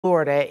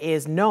Florida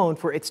is known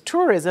for its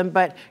tourism,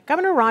 but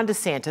Governor Ron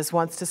DeSantis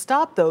wants to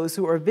stop those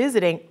who are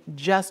visiting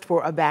just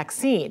for a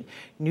vaccine.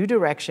 New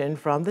direction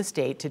from the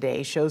state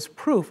today shows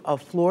proof of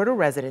Florida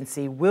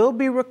residency will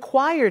be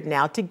required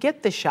now to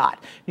get the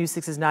shot. News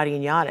 6's Nadia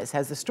Yanis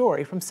has the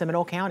story from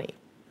Seminole County.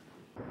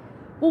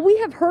 Well, we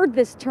have heard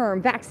this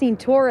term, vaccine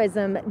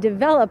tourism,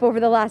 develop over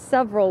the last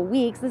several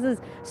weeks. This is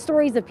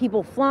stories of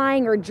people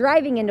flying or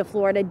driving into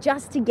Florida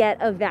just to get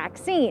a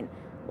vaccine.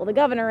 Well, the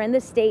governor and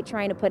the state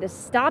trying to put a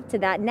stop to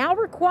that, now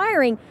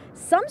requiring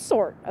some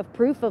sort of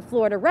proof of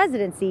Florida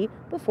residency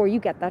before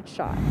you get that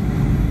shot.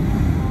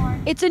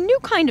 It's a new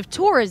kind of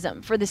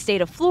tourism for the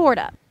state of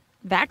Florida.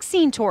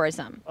 Vaccine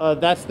tourism.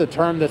 That's the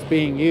term that's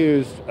being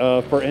used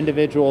for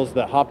individuals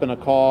that hop in a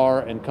car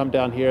and come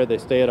down here. They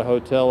stay at a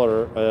hotel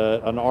or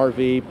an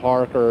RV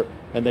park,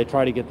 and they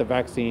try to get the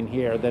vaccine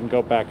here, then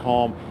go back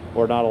home.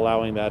 We're not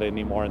allowing that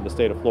anymore in the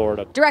state of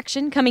Florida.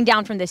 Direction coming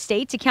down from the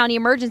state to county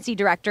emergency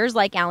directors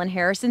like Alan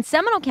Harris in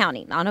Seminole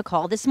County on a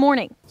call this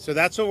morning. So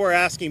that's what we're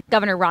asking.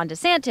 Governor Ron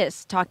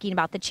DeSantis talking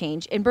about the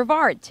change in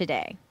Brevard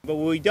today. But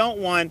what we don't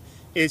want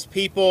is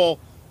people,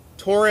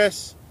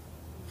 tourists,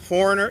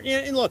 foreigner,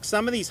 and look,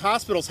 some of these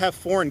hospitals have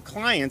foreign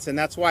clients, and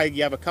that's why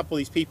you have a couple of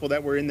these people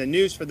that were in the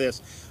news for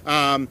this.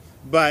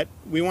 But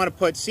we want to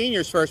put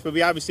seniors first, but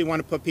we obviously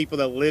want to put people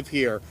that live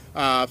here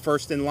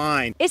first in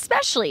line.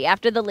 Especially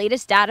after the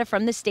latest data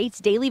from the state's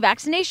daily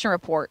vaccination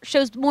report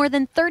shows more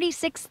than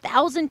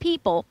 36,000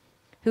 people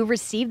who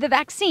received the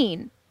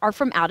vaccine are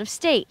from out of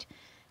state.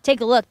 Take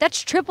a look,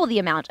 that's triple the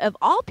amount of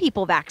all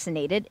people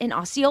vaccinated in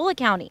Osceola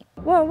County.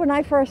 Well, when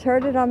I first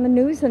heard it on the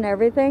news and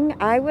everything,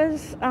 I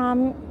was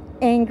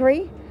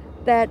angry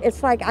that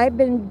it's like I've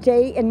been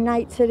day and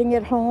night sitting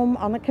at home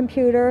on the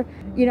computer,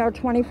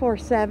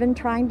 24/7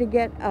 trying to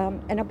get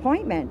an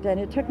appointment, and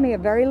it took me a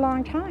very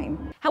long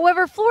time.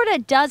 However, Florida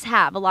does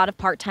have a lot of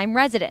part-time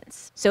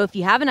residents. So if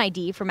you have an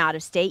ID from out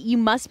of state, you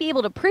must be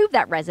able to prove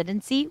that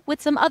residency with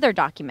some other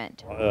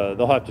document.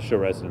 They'll have to show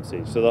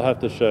residency. So they'll have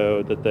to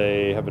show that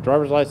they have a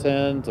driver's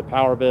license, a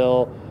power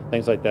bill,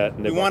 things like that.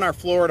 We want our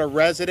Florida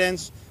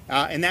residents,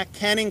 and that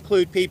can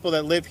include people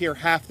that live here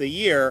half the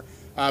year,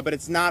 but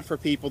it's not for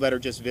people that are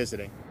just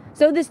visiting.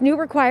 So this new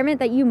requirement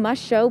that you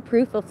must show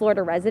proof of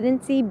Florida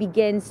residency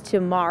begins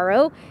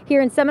tomorrow.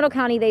 Here in Seminole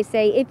County, they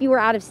say if you were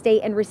out of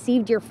state and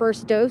received your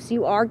first dose,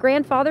 you are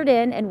grandfathered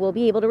in and will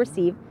be able to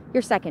receive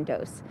your second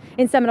dose.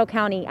 In Seminole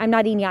County, I'm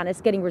Nadia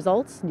Yanis, getting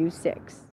results, News 6.